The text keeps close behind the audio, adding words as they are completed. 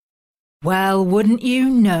Well, wouldn't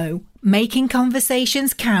you know, Making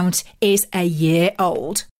Conversations Count is a year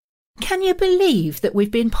old. Can you believe that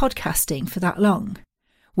we've been podcasting for that long?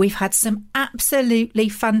 We've had some absolutely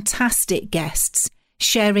fantastic guests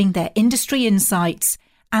sharing their industry insights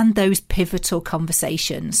and those pivotal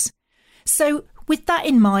conversations. So with that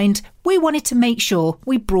in mind, we wanted to make sure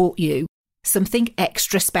we brought you something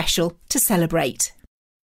extra special to celebrate.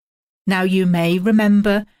 Now, you may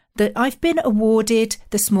remember that I've been awarded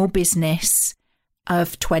the Small Business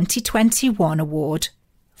of 2021 award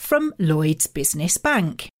from Lloyds Business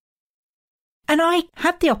Bank. And I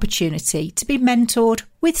had the opportunity to be mentored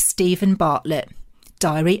with Stephen Bartlett,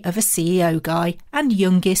 Diary of a CEO Guy and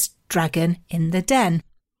youngest dragon in the den.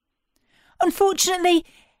 Unfortunately,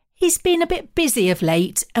 he's been a bit busy of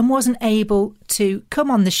late and wasn't able to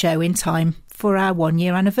come on the show in time for our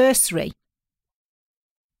 1-year anniversary.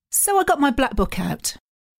 So I got my black book out.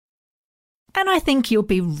 And I think you'll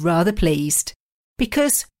be rather pleased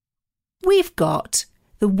because we've got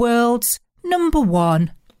the world's #1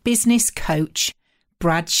 business coach,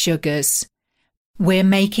 Brad Sugars. We're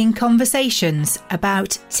making conversations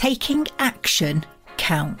about taking action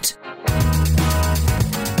count.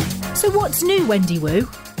 So what's new, Wendy Woo?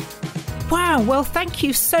 Wow, well, thank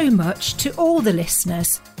you so much to all the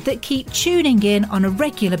listeners that keep tuning in on a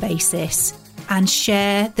regular basis and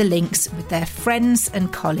share the links with their friends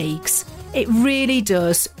and colleagues. It really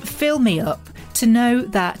does fill me up to know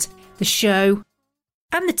that the show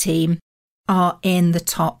and the team are in the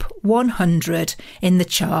top 100 in the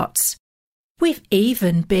charts. We've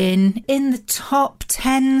even been in the top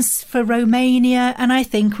 10s for Romania, and I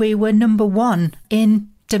think we were #1 in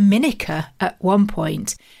Dominica at one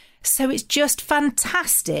point. So it's just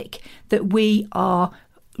fantastic that we are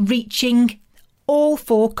reaching all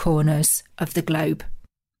 4 corners of the globe.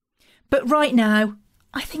 But right now,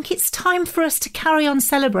 I think it's time for us to carry on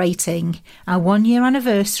celebrating our 1-year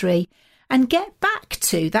anniversary and get back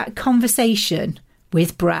to that conversation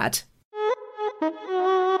with Brad.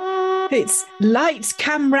 It's lights,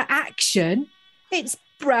 camera, action. It's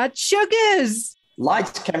Brad Sugars.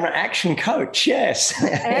 Lights, camera, action coach, yes.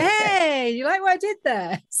 Hey, you like what I did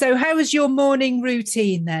there? So how was your morning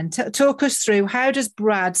routine then? Talk us through, how does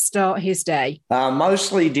Brad start his day?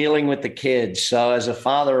 Mostly dealing with the kids. So as a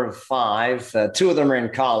father of 5, 2 of them are in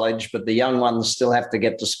college, but the young ones still have to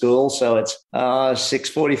get to school. So it's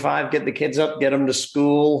 6:45, get the kids up, get them to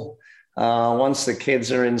school. Once the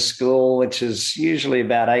kids are in school, which is usually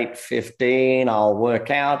about 8:15, I'll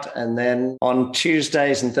work out. And then on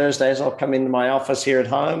Tuesdays and Thursdays, I'll come into my office here at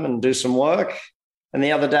home and do some work. And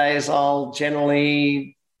the other days, I'll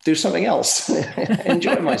generally do something else,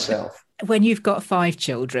 enjoy myself. When you've got 5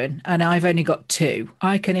 children and I've only got 2,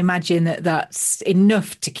 I can imagine that that's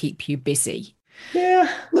enough to keep you busy. Yeah,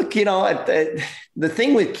 look, the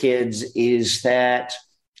thing with kids is that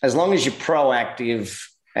as long as you're proactive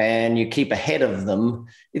and you keep ahead of them,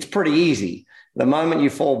 it's pretty easy. The moment you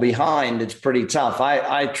fall behind, it's pretty tough.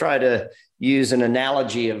 I try to use an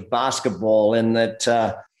analogy of basketball in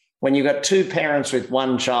that when you've got 2 parents with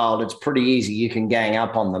 1 child, it's pretty easy. You can gang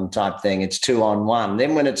up on them type thing. It's 2-on-1.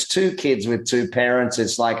 Then when it's 2 kids with 2 parents,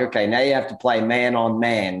 it's like, okay, now you have to play man on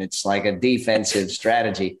man. It's like a defensive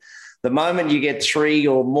strategy. The moment you get 3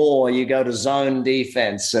 or more, you go to zone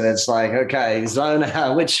defense. And it's like, okay, zone,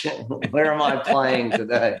 where am I playing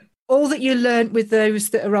today? All that you learned with those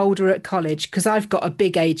that are older at college, because I've got a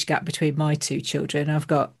big age gap between my 2 children. I've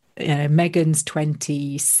got, Megan's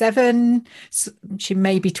 27. She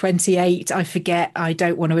may be 28. I forget. I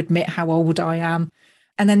don't want to admit how old I am.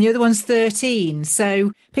 And then the other one's 13.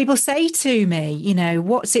 So people say to me,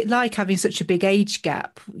 what's it like having such a big age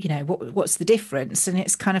gap? What's the difference? And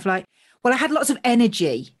it's kind of like, well, I had lots of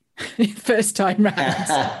energy first time round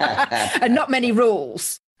and not many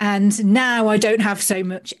rules. And now I don't have so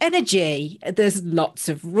much energy. There's lots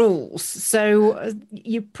of rules. So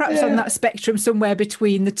you're perhaps on that spectrum somewhere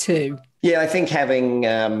between the 2. Yeah, I think having,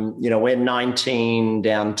 we're 19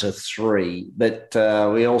 down to 3, but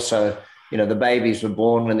we also, the babies were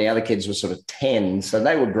born when the other kids were sort of 10. So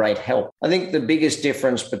they were great help. I think the biggest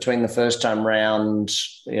difference between the first time round,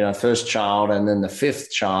 first child and then the 5th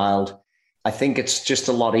child, I think it's just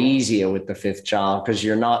a lot easier with the 5th child because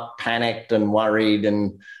you're not panicked and worried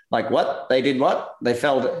and like, what? They did what? They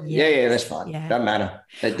felt, yeah, that's fine. Yeah. Doesn't matter.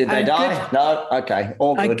 Did they die? No? Okay,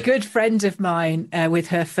 all good. A good friend of mine with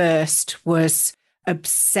her first was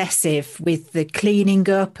obsessive with the cleaning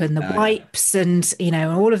up and the wipes and,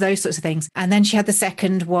 all of those sorts of things. And then she had the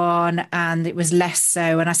second one and it was less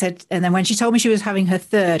so. And I said, and then when she told me she was having her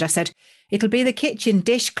 3rd, I said, it'll be the kitchen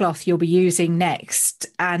dishcloth you'll be using next.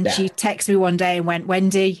 And she texted me one day and went,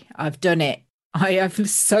 Wendy, I've done it. I have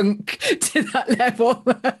sunk to that level.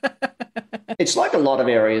 It's like a lot of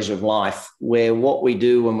areas of life where what we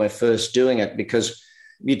do when we're first doing it, because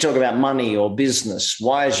you talk about money or business.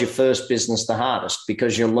 Why is your first business the hardest?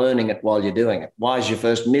 Because you're learning it while you're doing it. Why is your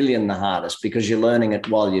first million the hardest? Because you're learning it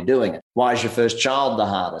while you're doing it. Why is your first child the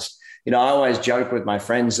hardest? I always joke with my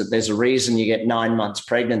friends that there's a reason you get 9 months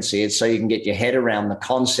pregnancy. It's so you can get your head around the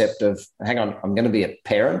concept of, hang on, I'm going to be a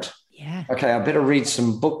parent. Yeah. Okay, I better read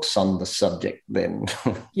some books on the subject then.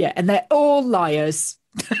 Yeah, and they're all liars.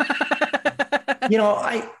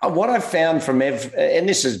 What I've found from and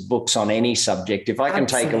this is books on any subject, if I can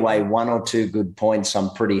take away one or two good points, I'm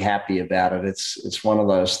pretty happy about it. It's one of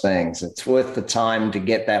those things. It's worth the time to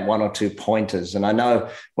get that one or two pointers. And I know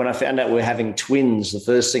when I found out we're having twins, the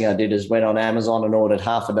first thing I did is went on Amazon and ordered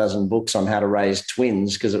 6 books on how to raise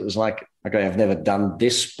twins, because it was like, okay, I've never done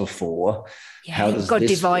this before. Yeah, you've got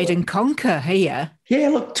divide and conquer here. Yeah,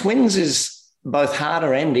 look, twins is both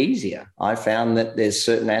harder and easier. I found that there's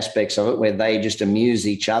certain aspects of it where they just amuse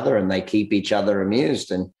each other and they keep each other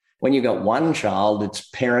amused. And when you've got one child, it's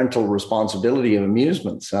parental responsibility of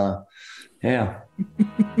amusement. So, yeah.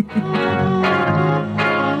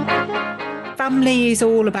 Family is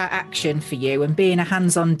all about action for you, and being a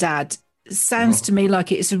hands-on dad sounds to me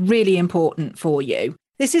like it's really important for you.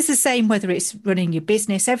 This is the same whether it's running your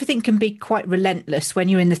business. Everything can be quite relentless when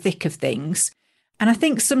you're in the thick of things. And I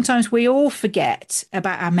think sometimes we all forget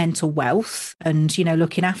about our mental wealth and,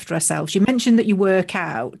 looking after ourselves. You mentioned that you work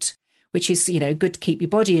out, which is, good to keep your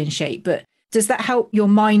body in shape. But does that help your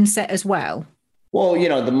mindset as well? Well,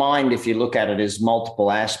 the mind, if you look at it, is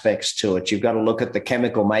multiple aspects to it. You've got to look at the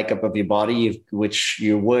chemical makeup of your body, which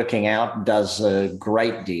your working out does a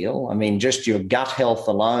great deal. I mean, just your gut health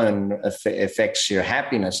alone affects your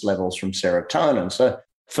happiness levels from serotonin. So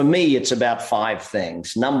for me, it's about 5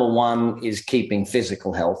 things. Number 1 is keeping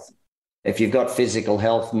physical health. If you've got physical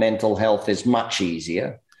health, mental health is much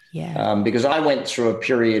easier. Yeah. Because I went through a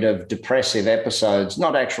period of depressive episodes,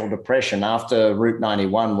 not actual depression, after Route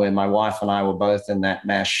 91, where my wife and I were both in that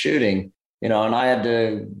mass shooting, and I had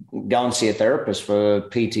to go and see a therapist for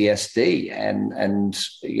PTSD. And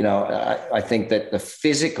I think that the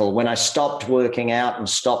physical, when I stopped working out and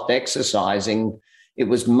stopped exercising, it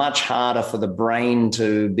was much harder for the brain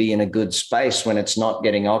to be in a good space when it's not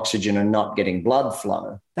getting oxygen and not getting blood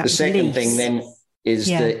flow. The second thing then is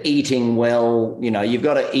the eating well. You've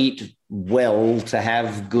got to eat well to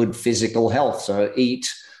have good physical health. So eat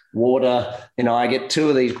water. I get 2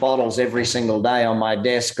 of these bottles every single day on my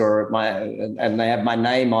desk and they have my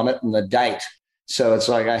name on it and the date. So it's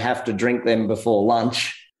like I have to drink them before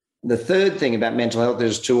lunch. The third thing about mental health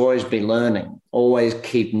is to always be learning, always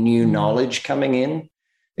keep new knowledge coming in.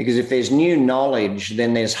 Because if there's new knowledge,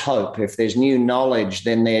 then there's hope. If there's new knowledge,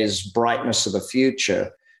 then there's brightness of the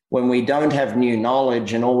future. When we don't have new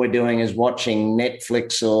knowledge and all we're doing is watching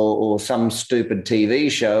Netflix or some stupid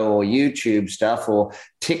TV show or YouTube stuff or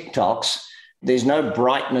TikToks, there's no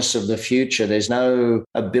brightness of the future. There's no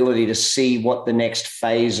ability to see what the next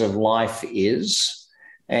phase of life is.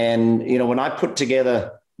 And, when I put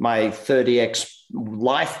together my 30X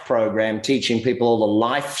life program, teaching people all the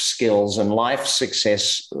life skills and life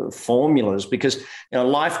success formulas, because,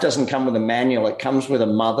 life doesn't come with a manual. It comes with a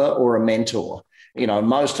mother or a mentor.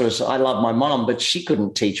 Most of us, I love my mom, but she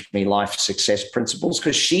couldn't teach me life success principles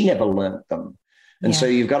because she never learned them. And so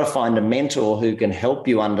you've got to find a mentor who can help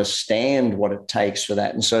you understand what it takes for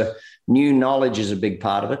that. And so new knowledge is a big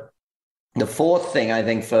part of it. The fourth thing, I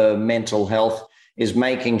think, for mental health is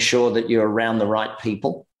making sure that you're around the right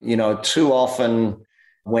people. Too often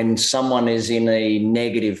when someone is in a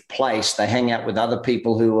negative place, they hang out with other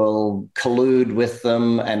people who will collude with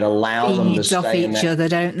them and allow them to stay in each other,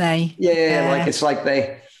 don't they? Yeah, it's like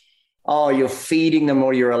you're feeding them,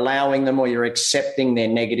 or you're allowing them, or you're accepting their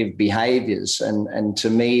negative behaviors. And to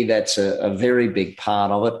me, that's a very big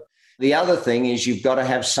part of it. The other thing is you've got to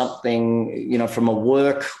have something, from a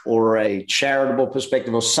work or a charitable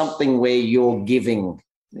perspective, or something where you're giving.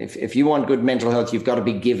 If you want good mental health, you've got to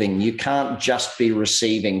be giving. You can't just be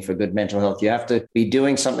receiving for good mental health. You have to be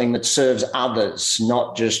doing something that serves others,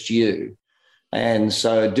 not just you. And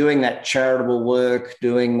so doing that charitable work,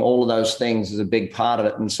 doing all of those things is a big part of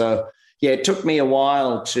it. And so, it took me a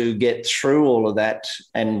while to get through all of that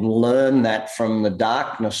and learn that from the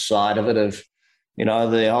darkness side of it, of,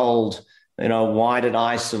 the old, why did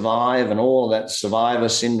I survive, and all that survivor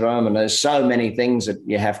syndrome. And there's so many things that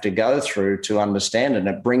you have to go through to understand it. And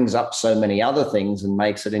it brings up so many other things and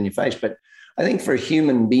makes it in your face. But I think for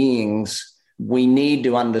human beings, we need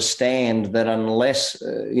to understand that unless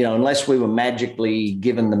we were magically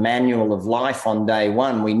given the manual of life on day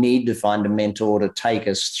one, we need to find a mentor to take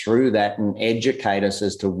us through that and educate us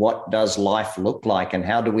as to what does life look like and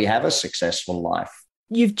how do we have a successful life.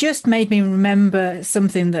 You've just made me remember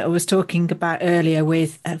something that I was talking about earlier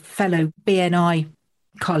with a fellow BNI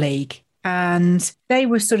colleague. And they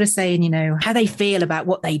were sort of saying, how they feel about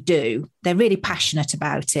what they do. They're really passionate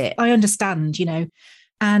about it. I understand,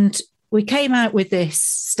 And we came out with this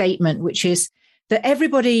statement, which is that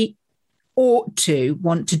everybody ought to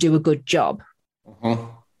want to do a good job. Uh-huh.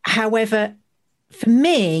 However, for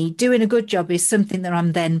me, doing a good job is something that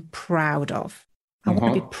I'm then proud of. I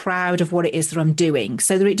want to be proud of what it is that I'm doing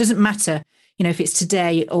so that it doesn't matter, if it's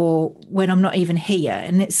today or when I'm not even here.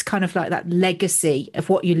 And it's kind of like that legacy of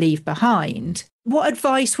what you leave behind. What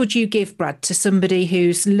advice would you give, Brad, to somebody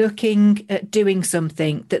who's looking at doing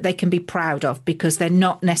something that they can be proud of because they're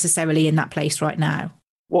not necessarily in that place right now?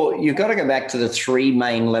 Well, you've got to go back to the three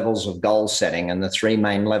main levels of goal setting and the three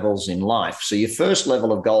main levels in life. So your first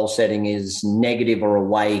level of goal setting is negative or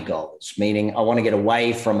away goals, meaning I want to get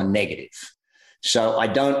away from a negative. So I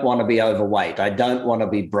don't want to be overweight. I don't want to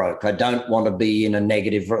be broke. I don't want to be in a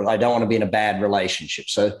negative. I don't want to be in a bad relationship.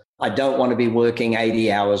 So I don't want to be working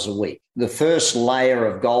 80 hours a week. The first layer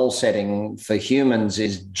of goal setting for humans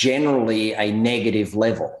is generally a negative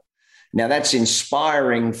level. Now that's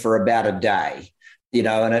inspiring for about a day,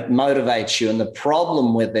 and it motivates you. And the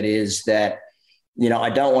problem with it is that I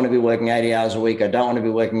don't want to be working 80 hours a week. I don't want to be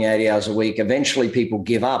working 80 hours a week. Eventually people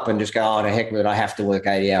give up and just go, oh, the heck with it, I have to work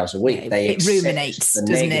 80 hours a week. It ruminates,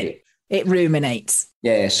 doesn't it? It ruminates.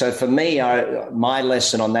 Yeah. So for me, my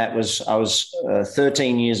lesson on that was I was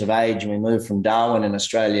 13 years of age and we moved from Darwin in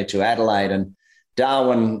Australia to Adelaide. And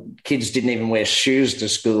Darwin, kids didn't even wear shoes to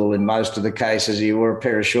school in most of the cases. You wore a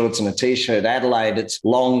pair of shorts and a T-shirt. Adelaide, it's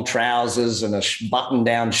long trousers and a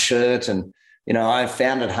button-down shirt. And I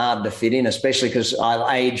found it hard to fit in, especially because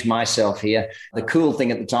I age myself here. The cool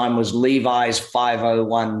thing at the time was Levi's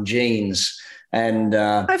 501 jeans. And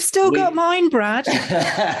I've still got mine, Brad.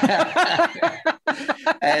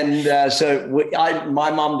 And so my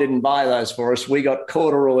mum didn't buy those for us. We got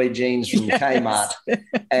corduroy jeans from Kmart.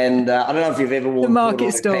 And I don't know if you've ever worn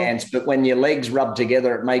corduroy pants, but when your legs rub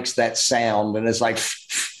together, it makes that sound. And it's like...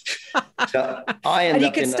 So and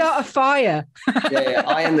you could start a fire. Yeah,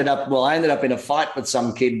 I ended up in a fight with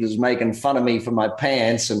some kid who was making fun of me for my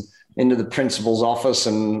pants and into the principal's office.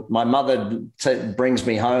 And my mother brings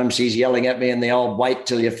me home. She's yelling at me in the old, wait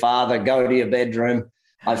till your father, go to your bedroom.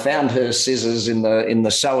 I found her scissors in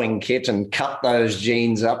the sewing kit and cut those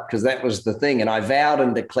jeans up because that was the thing. And I vowed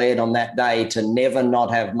and declared on that day to never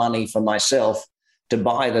not have money for myself to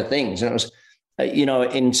buy the things. And it was,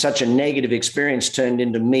 in such a negative experience turned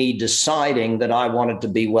into me deciding that I wanted to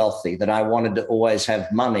be wealthy, that I wanted to always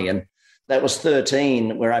have money. And that was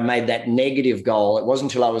 13 where I made that negative goal. It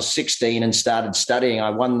wasn't until I was 16 and started studying. I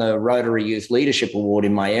won the Rotary Youth Leadership Award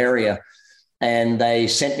in my area. And they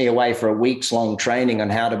sent me away for a week's long training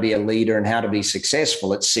on how to be a leader and how to be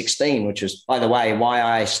successful at 16, which is, by the way, why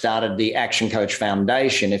I started the Action Coach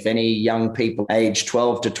Foundation. If any young people age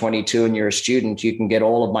 12 to 22 and you're a student, you can get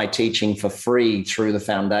all of my teaching for free through the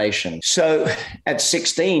foundation. So at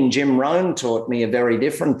 16, Jim Rohn taught me a very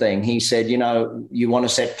different thing. He said, you want to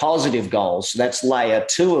set positive goals. That's layer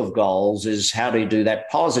 2 of goals, is how do you do that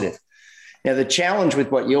positive? Now, the challenge with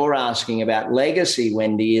what you're asking about legacy,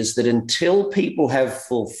 Wendy, is that until people have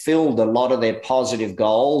fulfilled a lot of their positive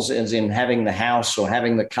goals, as in having the house or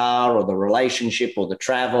having the car or the relationship or the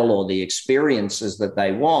travel or the experiences that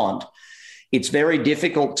they want, it's very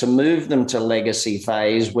difficult to move them to legacy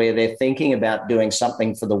phase where they're thinking about doing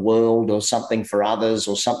something for the world or something for others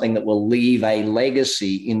or something that will leave a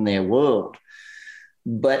legacy in their world.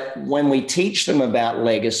 But when we teach them about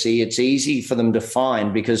legacy, it's easy for them to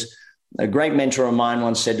find, because a great mentor of mine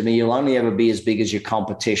once said to me, you'll only ever be as big as your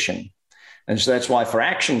competition. And so that's why for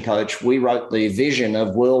Action Coach, we wrote the vision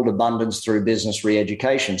of world abundance through business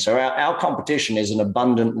re-education. So our competition is an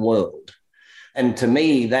abundant world. And to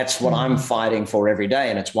me, that's what I'm fighting for every day.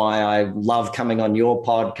 And it's why I love coming on your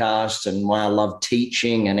podcast and why I love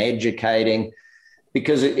teaching and educating,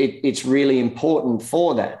 because it's really important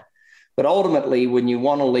for that. But ultimately, when you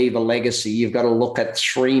want to leave a legacy, you've got to look at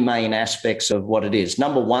 3 main aspects of what it is.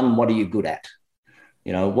 Number 1, what are you good at?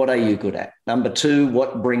 What are you good at? Number 2,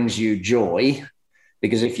 what brings you joy?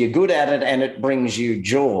 Because if you're good at it and it brings you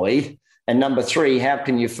joy. And number 3, how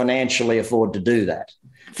can you financially afford to do that?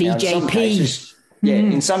 VJP. Yeah,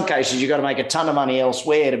 in some cases, you've got to make a ton of money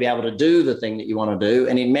elsewhere to be able to do the thing that you want to do.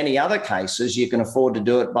 And in many other cases, you can afford to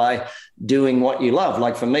do it by doing what you love.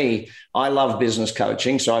 Like for me, I love business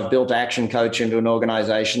coaching. So I've built Action Coach into an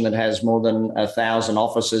organization that has more than 1,000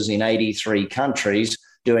 offices in 83 countries,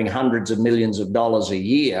 doing hundreds of millions of dollars a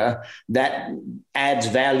year. That adds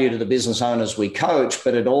value to the business owners we coach,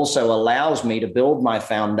 but it also allows me to build my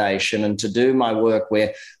foundation and to do my work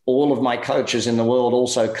where all of my coaches in the world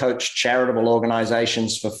also coach charitable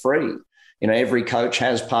organizations for free. You know, every coach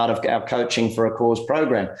has part of our Coaching for a Cause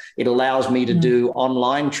program. It allows me to do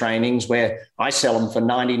online trainings where I sell them for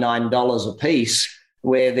 $99 a piece,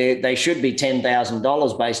 where they should be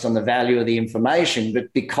 $10,000 based on the value of the information.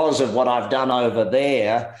 But because of what I've done over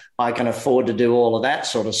there, I can afford to do all of that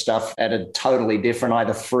sort of stuff at a totally different,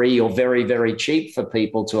 either free or very, very cheap for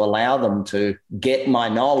people to allow them to get my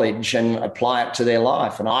knowledge and apply it to their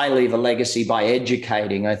life. And I leave a legacy by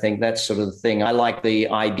educating. I think that's sort of the thing. I like the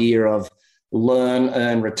idea of learn,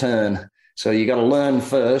 earn, return. So you got to learn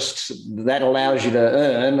first. That allows you to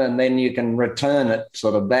earn, and then you can return it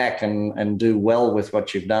sort of back and do well with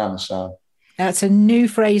what you've done. So that's a new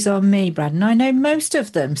phrase on me, Brad, and I know most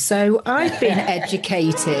of them. So I've been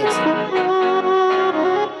educated.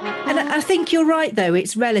 And I think you're right, though.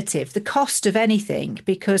 It's relative, the cost of anything,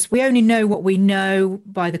 because we only know what we know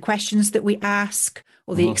by the questions that we ask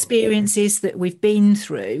or the experiences that we've been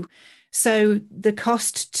through. So the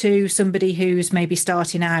cost to somebody who's maybe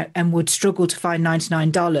starting out and would struggle to find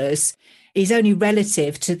 $99 is only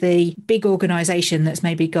relative to the big organisation that's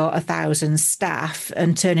maybe got 1,000 staff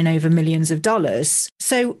and turning over millions of dollars.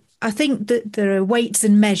 So I think that there are weights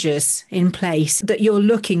and measures in place that you're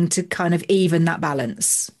looking to kind of even that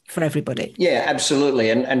balance for everybody. Yeah, absolutely.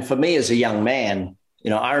 And for me as a young man, you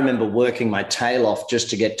know, I remember working my tail off just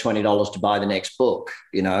to get $20 to buy the next book,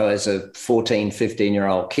 you know, as a 14,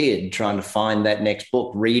 15-year-old kid, trying to find that next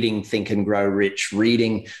book, reading Think and Grow Rich,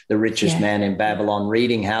 reading The Richest Man in Babylon,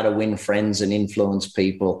 reading How to Win Friends and Influence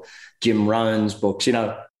People, Jim Rohn's books, you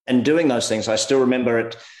know, and doing those things. I still remember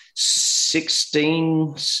at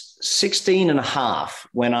 16 and a half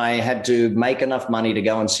when I had to make enough money to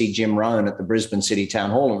go and see Jim Rohn at the Brisbane City Town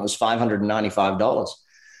Hall, and it was $595.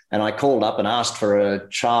 And I called up and asked for a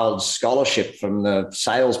child's scholarship from the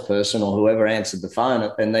salesperson or whoever answered the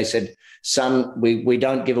phone. And they said, son, we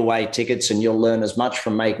don't give away tickets, and you'll learn as much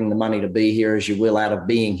from making the money to be here as you will out of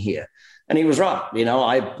being here. And he was right. You know,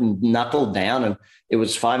 I knuckled down, and it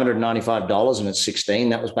was $595. And at 16,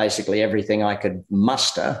 that was basically everything I could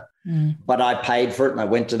muster. But I paid for it, and I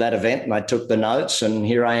went to that event and I took the notes, and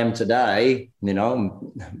here I am today, you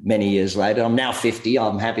know, many years later. I'm now 50,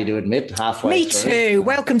 I'm happy to admit, halfway through. Me too.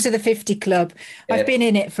 Welcome to the 50 Club. I've been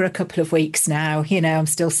in it for a couple of weeks now. You know, I'm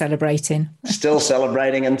still celebrating. Still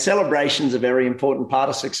celebrating, and celebration's a very important part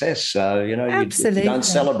of success. So, you know, if you don't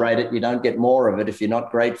celebrate it, you don't get more of it. If you're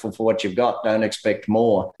not grateful for what you've got, don't expect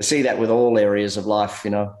more. I see that with all areas of life,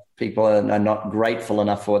 you know. People are not grateful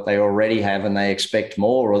enough for what they already have, and they expect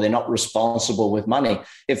more, or they're not responsible with money.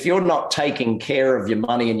 If you're not taking care of your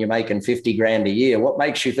money and you're making 50 grand a year, what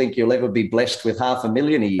makes you think you'll ever be blessed with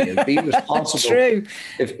 $500,000 a year? Be responsible. True.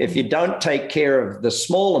 If you don't take care of the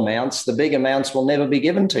small amounts, the big amounts will never be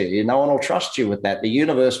given to you. No one will trust you with that. The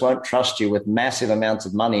universe won't trust you with massive amounts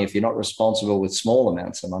of money if you're not responsible with small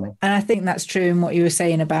amounts of money. And I think that's true in what you were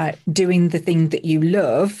saying about doing the thing that you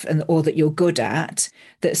love or that you're good at,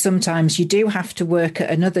 that sometimes you do have to work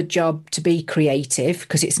at another job to be creative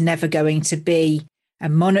because it's never going to be a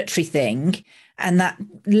monetary thing. And that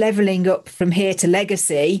leveling up from here to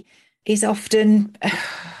legacy is often,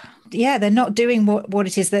 they're not doing what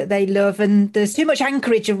it is that they love. And there's too much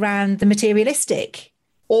anchorage around the materialistic.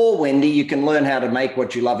 Or, Wendy, you can learn how to make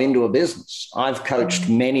what you love into a business. I've coached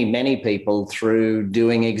many, many people through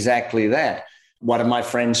doing exactly that. One of my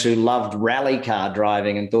friends who loved rally car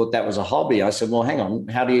driving and thought that was a hobby, I said, well, hang on,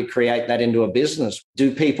 how do you create that into a business?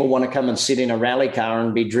 Do people want to come and sit in a rally car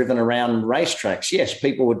and be driven around racetracks? Yes,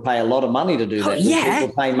 people would pay a lot of money to do that.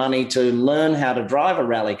 People pay money to learn how to drive a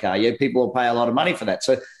rally car. Yeah, people will pay a lot of money for that.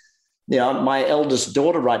 So, you know, my eldest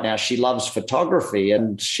daughter right now, she loves photography,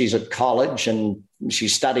 and she's at college and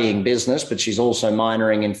she's studying business, but she's also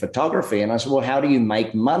minoring in photography. And I said, well, how do you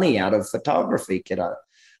make money out of photography, kiddo?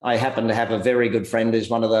 I happen to have a very good friend who's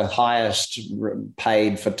one of the highest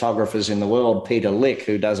paid photographers in the world, Peter Lick,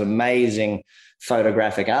 who does amazing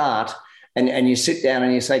photographic art. And you sit down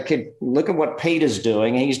and you say, kid, look at what Peter's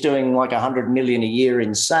doing. He's doing like 100 million a year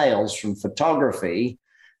in sales from photography,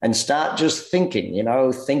 and start just thinking, you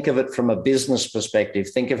know, think of it from a business perspective.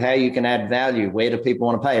 Think of how you can add value. Where do people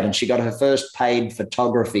want to pay it? And she got her first paid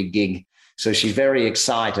photography gig So she's very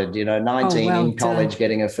excited, 19 in college,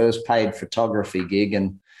 getting her first paid photography gig.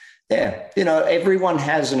 And yeah, everyone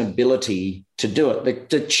has an ability to do it.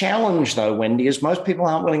 The challenge, though, Wendy, is most people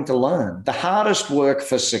aren't willing to learn. The hardest work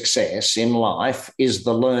for success in life is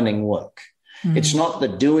the learning work. It's not the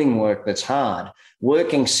doing work that's hard.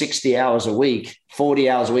 Working 60 hours a week, 40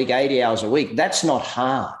 hours a week, 80 hours a week, that's not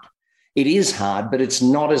hard. It is hard, but it's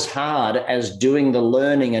not as hard as doing the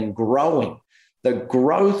learning and growing. The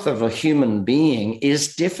growth of a human being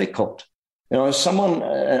is difficult. Someone,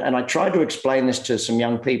 and I tried to explain this to some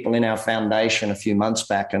young people in our foundation a few months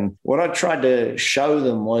back. And what I tried to show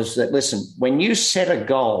them was that, listen, when you set a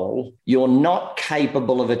goal, you're not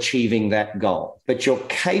capable of achieving that goal, but you're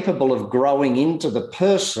capable of growing into the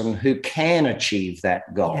person who can achieve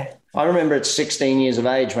that goal. Yeah. I remember at 16 years of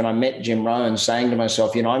age when I met Jim Rohn saying to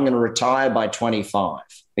myself, I'm going to retire by 25,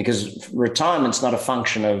 because retirement's not a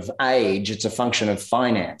function of age, it's a function of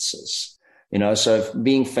finances. So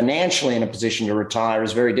being financially in a position to retire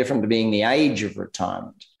is very different to being the age of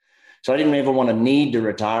retirement. So I didn't ever want to need to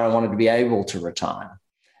retire. I wanted to be able to retire.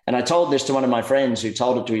 And I told this to one of my friends who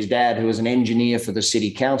told it to his dad, who was an engineer for the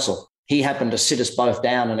city council. He happened to sit us both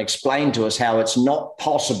down and explain to us how it's not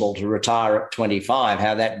possible to retire at 25,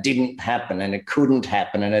 how that didn't happen and it couldn't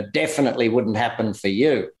happen and it definitely wouldn't happen for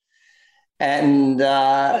you. And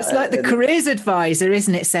it's like the careers advisor,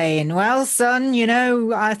 isn't it? Saying, well, son,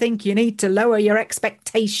 I think you need to lower your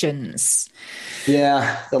expectations.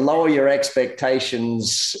 Yeah, the lower your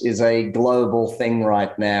expectations is a global thing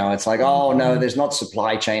right now. It's like, oh, no, there's not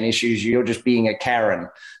supply chain issues. You're just being a Karen.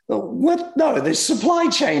 What? No, there's supply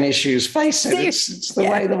chain issues. Face it, it's the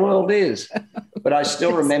way the world is. But I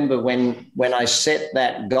still remember when I set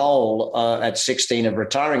that goal at 16 of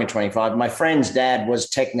retiring at 25, my friend's dad was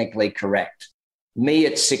technically correct. Me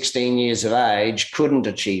at 16 years of age couldn't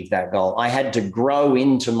achieve that goal. I had to grow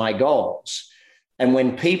into my goals. And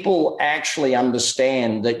when people actually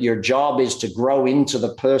understand that your job is to grow into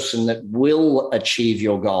the person that will achieve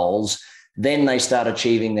your goals, then they start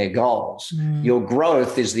achieving their goals. Your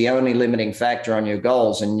growth is the only limiting factor on your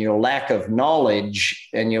goals, and your lack of knowledge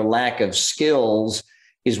and your lack of skills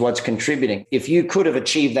is what's contributing. If you could have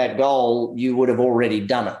achieved that goal, you would have already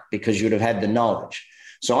done it because you'd have had the knowledge.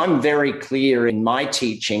 So I'm very clear in my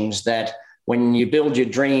teachings that when you build your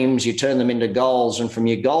dreams, you turn them into goals, and from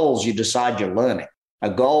your goals, you decide you're learning. A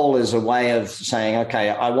goal is a way of saying, okay,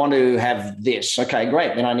 I want to have this. Okay,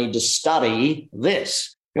 great. Then I need to study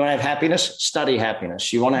this. You want to have happiness? Study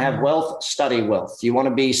happiness. You want to have wealth? Study wealth. You want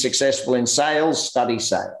to be successful in sales? Study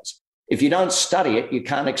sales. If you don't study it, you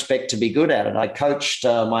can't expect to be good at it. I coached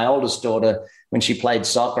my oldest daughter when she played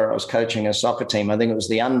soccer. I was coaching a soccer team. I think it was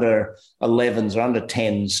the under 11s or under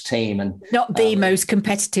 10s team. And not the most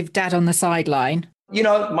competitive dad on the sideline.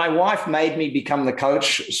 My wife made me become the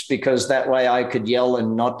coach because that way I could yell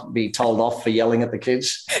and not be told off for yelling at the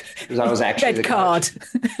kids, because I was actually red card.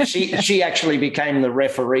 She actually became the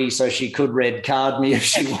referee, so she could red card me if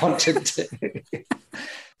she wanted to.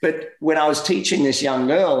 But when I was teaching this young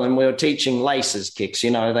girl, and we were teaching laces kicks,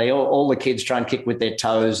 all the kids try and kick with their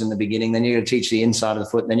toes in the beginning. Then you got to teach the inside of the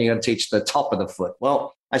foot. And then you got to teach the top of the foot.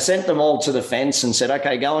 Well, I sent them all to the fence and said,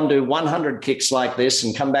 okay, go and do 100 kicks like this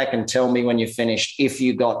and come back and tell me when you finished if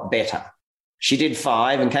you got better. She did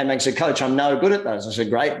 5 and came back and said, Coach, I'm no good at those. I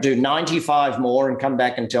said, great, do 95 more and come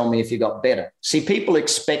back and tell me if you got better. See, people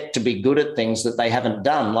expect to be good at things that they haven't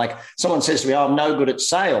done. Like someone says to me, I'm no good at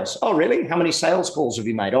sales. Oh, really? How many sales calls have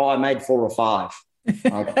you made? Oh, I made 4 or 5.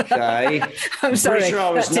 Okay. I'm sorry. Sure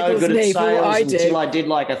I was no good at sales until I did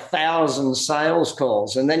like 1,000 sales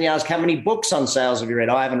calls. And then you ask, how many books on sales have you read?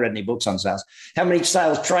 I haven't read any books on sales. How many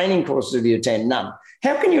sales training courses have you attended? None.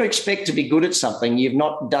 How can you expect to be good at something you've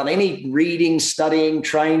not done any reading, studying,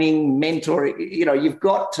 training, mentoring? You've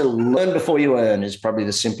got to learn before you earn is probably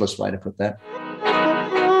the simplest way to put that.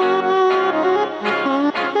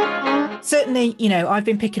 Certainly, I've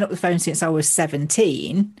been picking up the phone since I was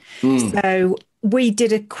 17. So we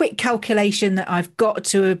did a quick calculation that I've got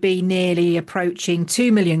to be nearly approaching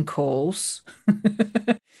 2 million calls.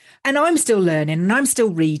 And I'm still learning and I'm still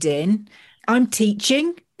reading. I'm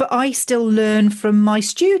teaching, but I still learn from my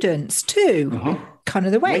students too. Kind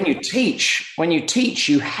of the way. When you teach,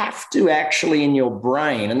 you have to actually in your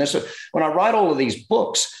brain. And when I write all of these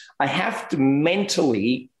books, I have to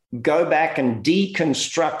mentally go back and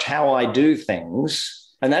deconstruct how I do things.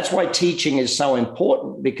 And that's why teaching is so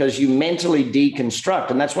important, because you mentally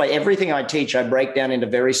deconstruct. And that's why everything I teach, I break down into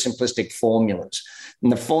very simplistic formulas.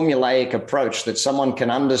 And the formulaic approach that someone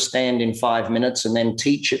can understand in 5 minutes and then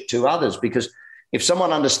teach it to others, because if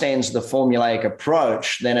someone understands the formulaic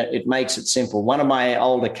approach, then it makes it simple. One of my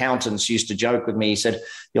old accountants used to joke with me. He said,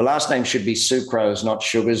 your last name should be Sucrose, not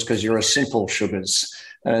Sugars, because you're a simple Sugars.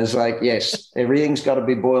 And it's like, yes, everything's got to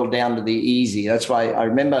be boiled down to the easy. That's why I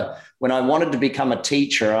remember when I wanted to become a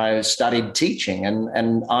teacher, I studied teaching.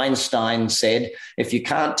 And Einstein said, if you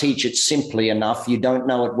can't teach it simply enough, you don't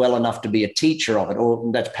know it well enough to be a teacher of it.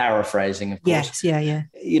 Or that's paraphrasing, of course. Yes, yeah.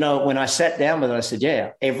 You know, when I sat down with it, I said,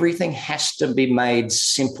 yeah, everything has to be made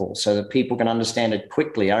simple so that people can understand it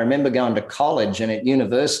quickly. I remember going to college and at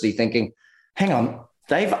university thinking, hang on,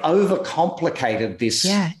 they've overcomplicated this.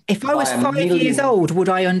 Yeah. If I was 5 years old, would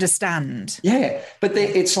I understand? Yeah. But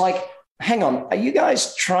it's like, hang on, are you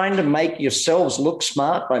guys trying to make yourselves look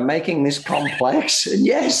smart by making this complex? And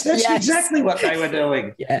yes, that's exactly what they were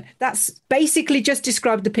doing. Yeah. That's basically just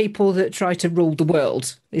described the people that try to rule the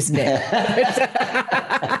world, isn't it?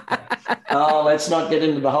 Oh, let's not get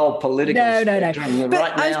into the whole political spectrum. No.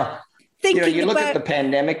 Right now, you look at the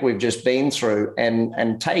pandemic we've just been through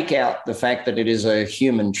and take out the fact that it is a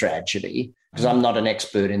human tragedy, because I'm not an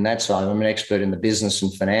expert in that side. I'm an expert in the business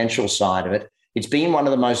and financial side of it. It's been one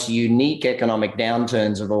of the most unique economic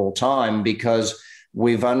downturns of all time because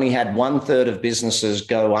we've only had 1/3 of businesses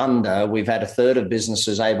go under. We've had 1/3 of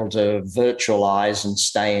businesses able to virtualize and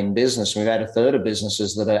stay in business. We've had 1/3 of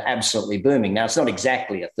businesses that are absolutely booming. Now, it's not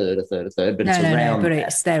exactly 1/3, but it's around but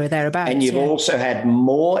it's there or thereabouts. And you've also had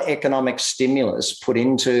more economic stimulus put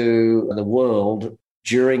into the world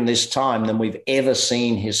during this time than we've ever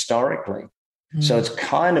seen historically. So it's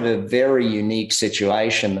kind of a very unique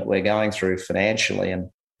situation that we're going through financially. And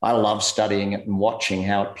I love studying it and watching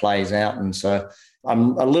how it plays out. And so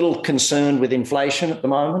I'm a little concerned with inflation at the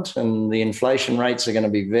moment, and the inflation rates are going to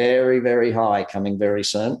be very, very high coming very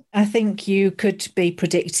soon. I think you could be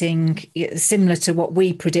predicting similar to what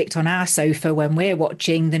we predict on our sofa when we're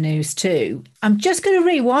watching the news too. I'm just going to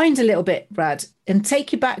rewind a little bit, Brad, and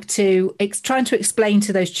take you back to trying to explain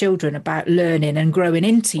to those children about learning and growing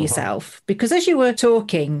into yourself. Because as you were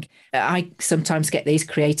talking, I sometimes get these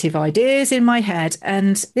creative ideas in my head.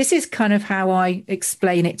 And this is kind of how I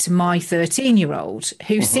explain it to my 13-year-old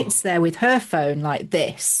who sits there with her phone like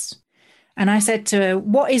this. And I said to her,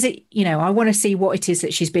 what is it? You know, I want to see what it is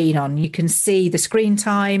that she's been on. You can see the screen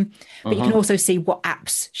time, but you can also see what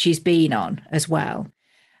apps she's been on as well.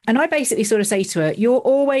 And I basically sort of say to her, you're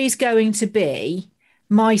always going to be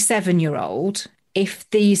my 7-year-old if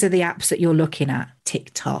these are the apps that you're looking at.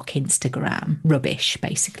 TikTok, Instagram, rubbish,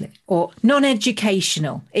 basically. Or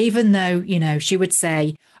non-educational, even though, you know, she would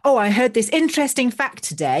say, oh, I heard this interesting fact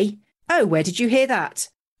today. Oh, where did you hear that?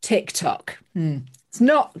 TikTok. It's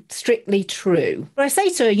not strictly true. But I say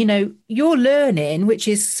to her, you know, you're learning, which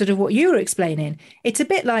is sort of what you were explaining. It's a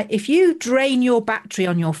bit like if you drain your battery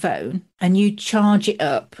on your phone and you charge it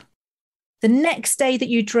up, the next day that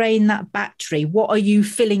you drain that battery, what are you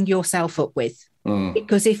filling yourself up with?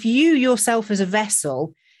 Because if you yourself as a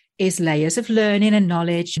vessel is layers of learning and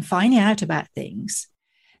knowledge and finding out about things,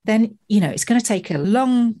 then, you know, it's going to take a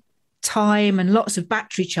long time and lots of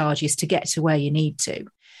battery charges to get to where you need to.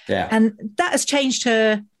 Yeah. And that has changed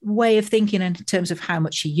her way of thinking in terms of how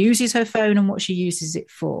much she uses her phone and what she uses it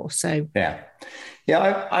for. So,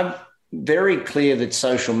 I'm very clear that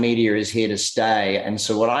social media is here to stay. And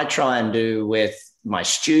so what I try and do with my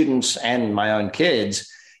students and my own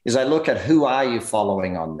kids is I look at who are you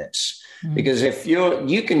following on this? Because if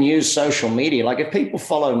you can use social media, like if people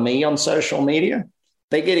follow me on social media,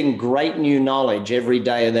 they're getting great new knowledge every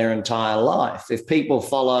day of their entire life. If people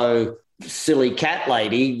follow silly cat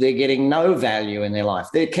lady, they're getting no value in their life.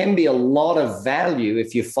 There can be a lot of value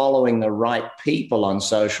if you're following the right people on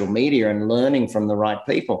social media and learning from the right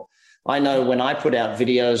people. I know when I put out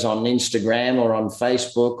videos on Instagram or on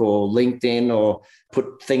Facebook or LinkedIn or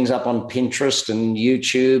put things up on Pinterest and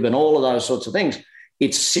YouTube and all of those sorts of things,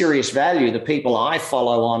 it's serious value. The people I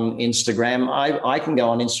follow on Instagram, I can go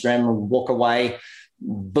on Instagram and walk away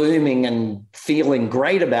booming and feeling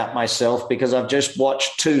great about myself because I've just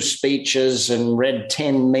watched 2 speeches and read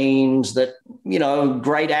 10 memes that, you know,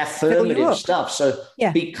 great affirmative stuff. So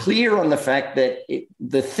be clear on the fact that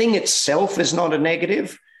the thing itself is not a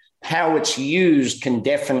negative. How it's used can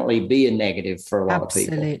definitely be a negative for a lot of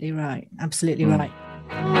people. Absolutely right. Absolutely right.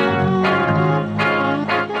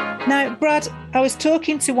 Now, Brad, I was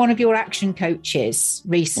talking to one of your action coaches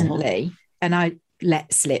recently, and I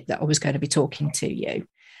let slip that I was going to be talking to you.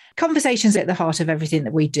 Conversation's at the heart of everything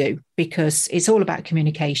that we do because it's all about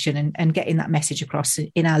communication and getting that message across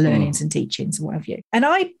in our learnings and teachings and what have you. And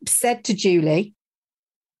I said to Julie,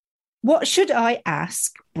 what should I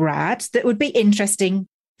ask Brad that would be interesting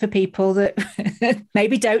for people that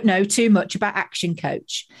maybe don't know too much about Action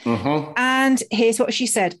Coach. Mm-hmm. And here's what she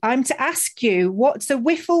said. I'm to ask you, what's a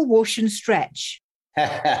whiffle, whoosh, and stretch?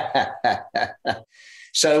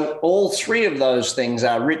 So all three of those things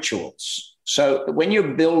are rituals. So when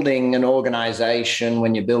you're building an organization,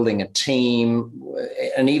 when you're building a team,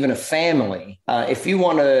 and even a family, if you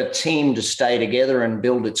want a team to stay together and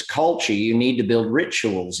build its culture, you need to build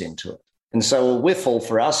rituals into it. And so a whiffle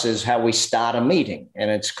for us is how we start a meeting, and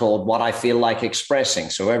it's called What I Feel Like Expressing.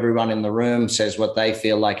 So everyone in the room says what they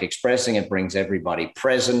feel like expressing. It brings everybody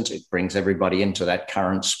present. It brings everybody into that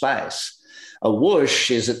current space. A whoosh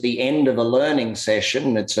is at the end of a learning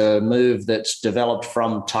session. It's a move that's developed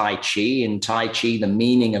from Tai Chi. In Tai Chi, the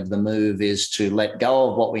meaning of the move is to let go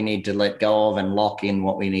of what we need to let go of and lock in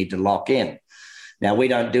what we need to lock in. Now, we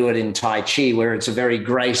don't do it in Tai Chi where it's a very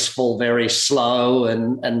graceful, very slow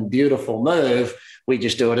and beautiful move. We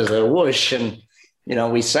just do it as a whoosh. And,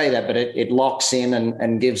 we say that, but it locks in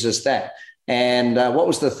and gives us that. And what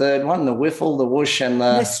was the third one? The whiffle, the whoosh, and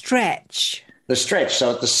the stretch. The stretch.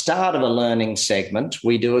 So at the start of a learning segment,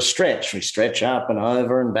 we do a stretch. We stretch up and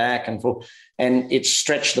over and back and forth. And it's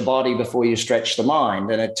stretch the body before you stretch the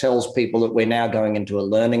mind. And it tells people that we're now going into a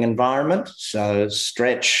learning environment. So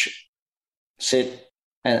stretch, sit,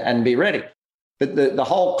 and be ready. But the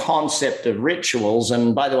whole concept of rituals,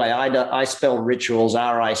 and by the way, I spell rituals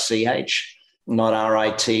R-I-C-H, not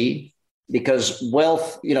R-I-T, because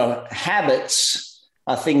habits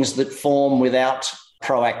are things that form without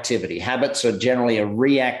proactivity. Habits are generally a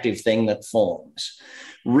reactive thing that forms.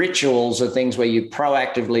 Rituals are things where you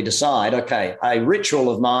proactively decide, okay, a ritual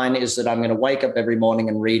of mine is that I'm going to wake up every morning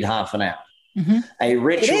and read half an hour. Mm-hmm. A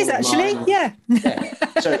ritual it is actually, mine, yeah.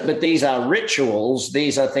 But these are rituals.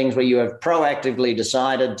 These are things where you have proactively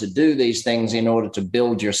decided to do these things in order to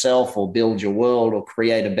build yourself or build your world or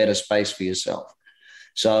create a better space for yourself.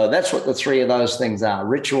 So that's what the three of those things are: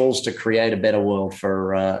 rituals to create a better world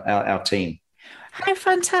for our team. How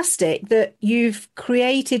fantastic that you've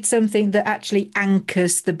created something that actually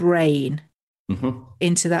anchors the brain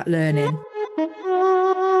into that learning.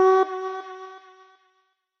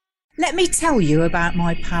 Let me tell you about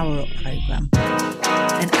my Power Up programme.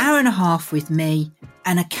 An hour and a half with me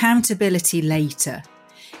and accountability later.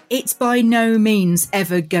 It's by no means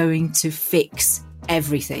ever going to fix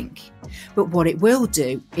everything. But what it will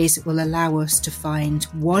do is it will allow us to find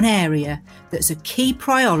one area that's a key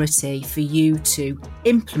priority for you to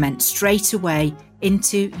implement straight away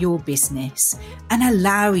into your business and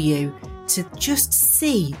allow you to just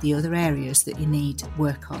see the other areas that you need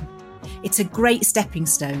work on. It's a great stepping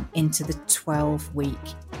stone into the 12-week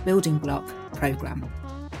building block programme.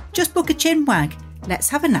 Just book a chinwag, let's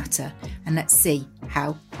have a natter, and let's see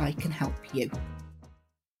how I can help you.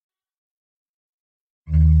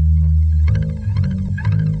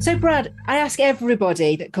 So, Brad, I ask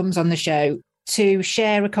everybody that comes on the show to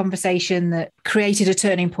share a conversation that created a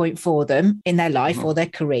turning point for them in their life or their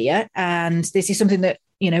career. And this is something that,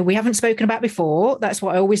 we haven't spoken about before. That's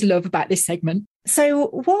what I always love about this segment. So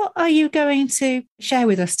what are you going to share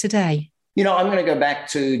with us today? I'm going to go back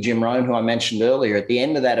to Jim Rohn, who I mentioned earlier. At the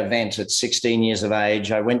end of that event at 16 years of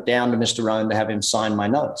age, I went down to Mr. Rohn to have him sign my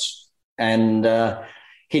notes. And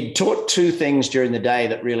he'd taught two things during the day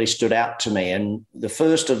that really stood out to me. And the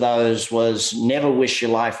first of those was never wish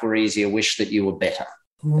your life were easier, wish that you were better.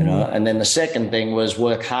 And then the second thing was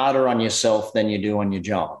work harder on yourself than you do on your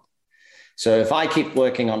job. So if I keep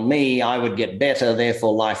working on me, I would get better,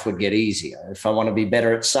 therefore life would get easier. If I want to be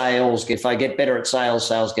better at sales, if I get better at sales,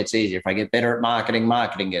 sales gets easier. If I get better at marketing,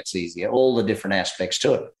 marketing gets easier, all the different aspects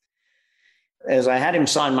to it. As I had him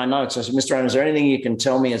sign my notes, I said, Mr. Rohn, is there anything you can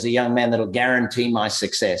tell me as a young man that'll guarantee my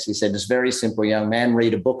success? He said, it's very simple, young man,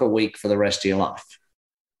 read a book a week for the rest of your life.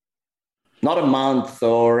 Not a month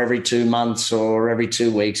or every 2 months or every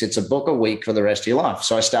 2 weeks. It's a book a week for the rest of your life.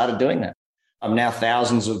 So I started doing that. I'm now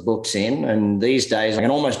thousands of books in, and these days I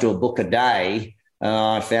can almost do a book a day.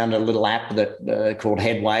 I found a little app that called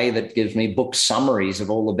Headway that gives me book summaries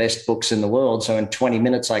of all the best books in the world. So in 20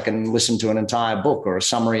 minutes, I can listen to an entire book or a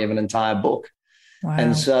summary of an entire book. Wow.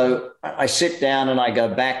 And so I sit down and I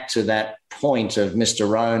go back to that point of Mr.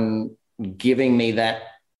 Rohn giving me that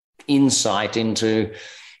insight into,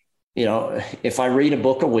 if I read a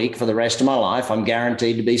book a week for the rest of my life, I'm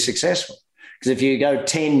guaranteed to be successful. Because if you go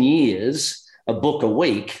 10 years, a book a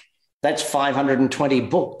week, that's 520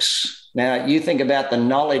 books. Now, you think about the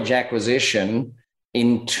knowledge acquisition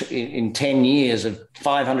in 10 years of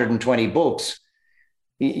 520 books.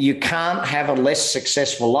 You can't have a less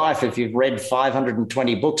successful life if you've read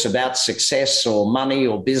 520 books about success or money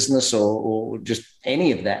or business or just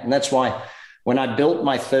any of that. And that's why when I built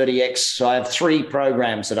my 30X, so I have 3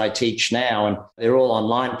 programs that I teach now, and they're all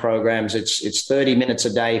online programs. It's 30 minutes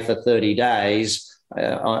a day for 30 days.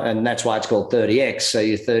 And that's why it's called 30X. So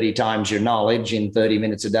you're 30 times your knowledge in 30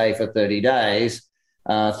 minutes a day for 30 days.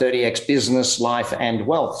 30X business, life, and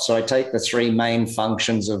wealth. So I take the 3 main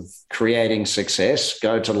functions of creating success,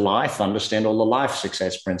 go to life, understand all the life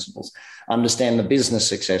success principles, understand the business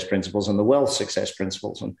success principles and the wealth success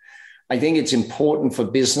principles. And I think it's important for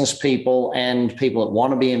business people and people that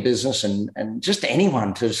want to be in business and just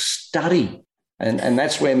anyone to study. And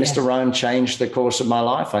that's where Mr. Rohn changed the course of my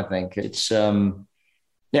life, I think. It's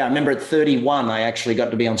I remember at 31, I actually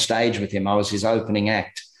got to be on stage with him. I was his opening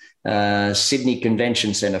act, Sydney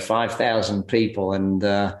Convention Centre, 5,000 people. And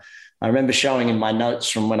I remember showing him my notes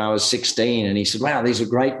from when I was 16. And he said, wow, these are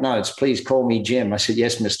great notes. Please call me Jim. I said,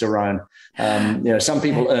 yes, Mr. Rohn. Some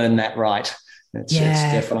people earn that right. It's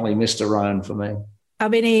definitely Mr. Rohn for me. I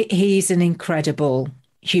mean, he's an incredible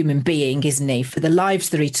human being, isn't he? For the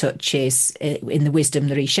lives that he touches in the wisdom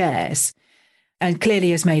that he shares. And clearly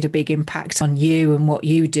has made a big impact on you and what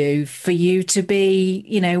you do for you to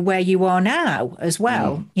be, where you are now as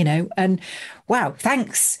well, and wow,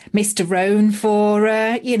 thanks, Mr. Rohn, for,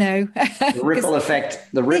 The ripple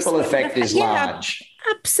effect is large.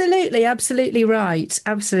 Absolutely. Absolutely right.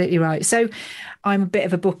 Absolutely right. So I'm a bit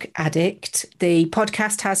of a book addict. The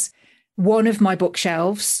podcast has one of my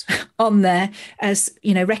bookshelves on there as,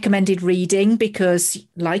 recommended reading, because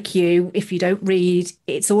like you, if you don't read,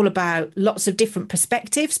 it's all about lots of different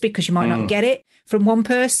perspectives, because you might not get it from one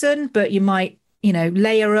person, but you might,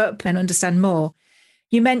 layer up and understand more.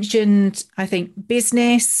 You mentioned, I think,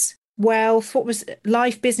 business, wealth. What was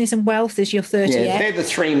life, business and wealth is your 30? Yeah, they're the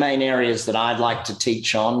 3 main areas that I'd like to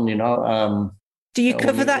teach on, Do you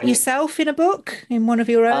cover that yourself in a book, in one of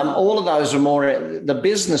your own? All of those are more the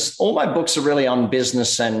business. All my books are really on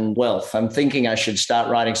business and wealth. I'm thinking I should start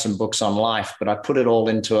writing some books on life, but I put it all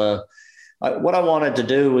into what I wanted to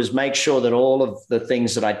do was make sure that all of the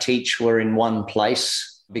things that I teach were in one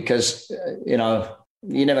place, because,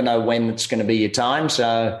 you never know when it's going to be your time.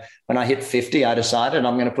 So when I hit 50, I decided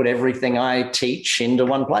I'm going to put everything I teach into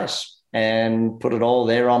one place and put it all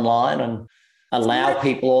there online and allow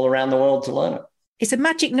people all around the world to learn it. It's a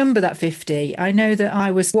magic number, that 50. I know that I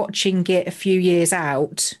was watching it a few years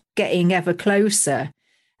out, getting ever closer,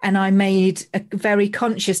 and I made a very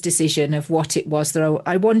conscious decision of what it was that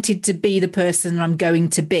I wanted to be the person I'm going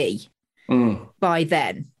to be by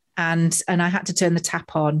then. And I had to turn the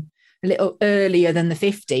tap on a little earlier than the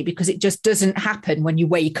 50, because it just doesn't happen when you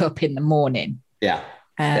wake up in the morning. Yeah.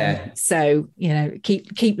 So,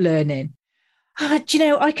 keep learning. I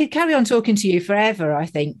could carry on talking to you forever, I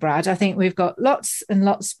think, Brad. I think we've got lots and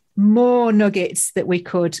lots more nuggets that we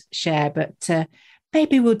could share, but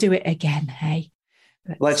maybe we'll do it again, hey?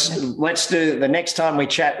 But, let's do the next time we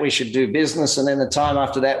chat, we should do business, and then the time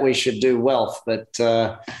after that we should do wealth. But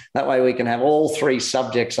that way we can have all 3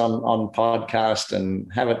 subjects on podcast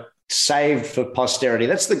and have it saved for posterity.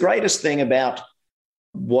 That's the greatest thing about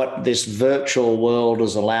what this virtual world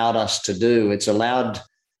has allowed us to do. It's allowed...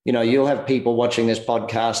 you'll have people watching this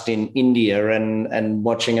podcast in India and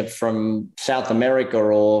watching it from South America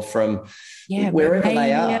or from wherever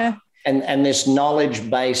they are. And this knowledge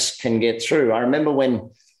base can get through. I remember when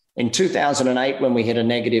in 2008, when we hit a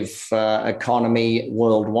negative economy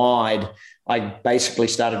worldwide, I basically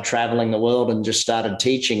started traveling the world and just started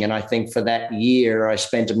teaching. And I think for that year, I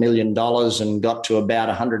spent $1 million and got to about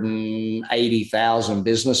 180,000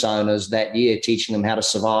 business owners that year, teaching them how to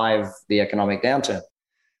survive the economic downturn.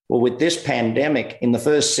 Well, with this pandemic, in the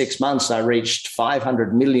first 6 months, I reached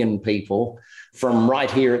 500 million people from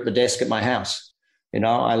right here at the desk at my house.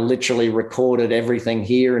 I literally recorded everything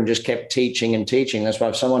here and just kept teaching and teaching. That's why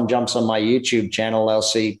if someone jumps on my YouTube channel, they'll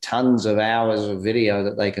see tons of hours of video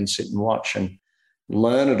that they can sit and watch and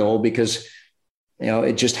learn it all, because,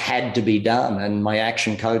 it just had to be done. And my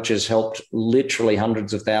action coaches helped literally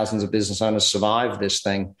hundreds of thousands of business owners survive this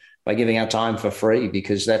thing by giving our time for free,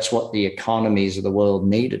 because that's what the economies of the world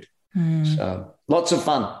needed. So lots of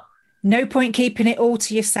fun. No point keeping it all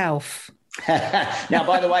to yourself. Now,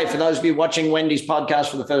 by the way, for those of you watching Wendy's podcast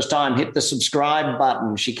for the first time, hit the subscribe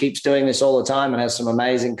button. She keeps doing this all the time and has some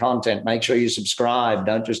amazing content. Make sure you subscribe.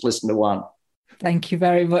 Don't just listen to one. Thank you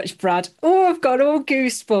very much, Brad. Oh, I've got all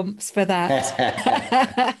goosebumps for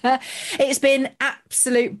that. It's been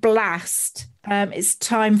absolute blast. It's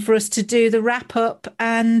time for us to do the wrap up,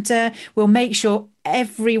 and we'll make sure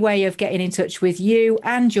every way of getting in touch with you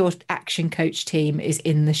and your action coach team is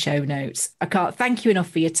in the show notes. I can't thank you enough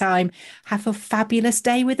for your time. Have a fabulous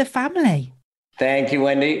day with the family. Thank you,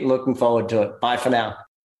 Wendy. Looking forward to it. Bye for now.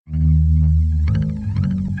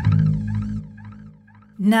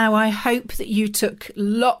 Now, I hope that you took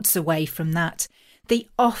lots away from that. The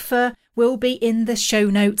offer will be in the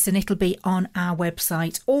show notes and it'll be on our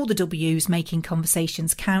website, all the W's,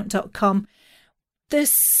 makingconversationscount.com.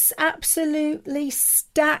 There's absolutely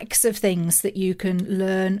stacks of things that you can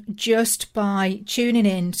learn just by tuning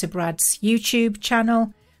in to Brad's YouTube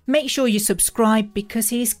channel. Make sure you subscribe because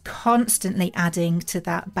he's constantly adding to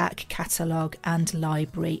that back catalogue and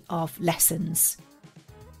library of lessons.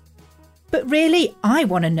 But really, I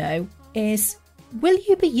want to know is, will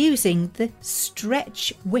you be using the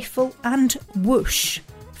stretch, whiffle and whoosh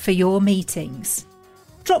for your meetings?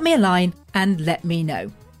 Drop me a line and let me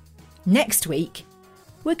know. Next week,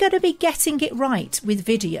 we're going to be getting it right with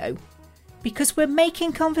video because we're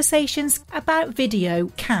making conversations about video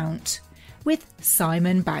count with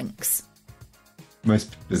Simon Banks.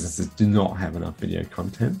 Most businesses do not have enough video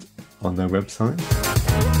content on their website.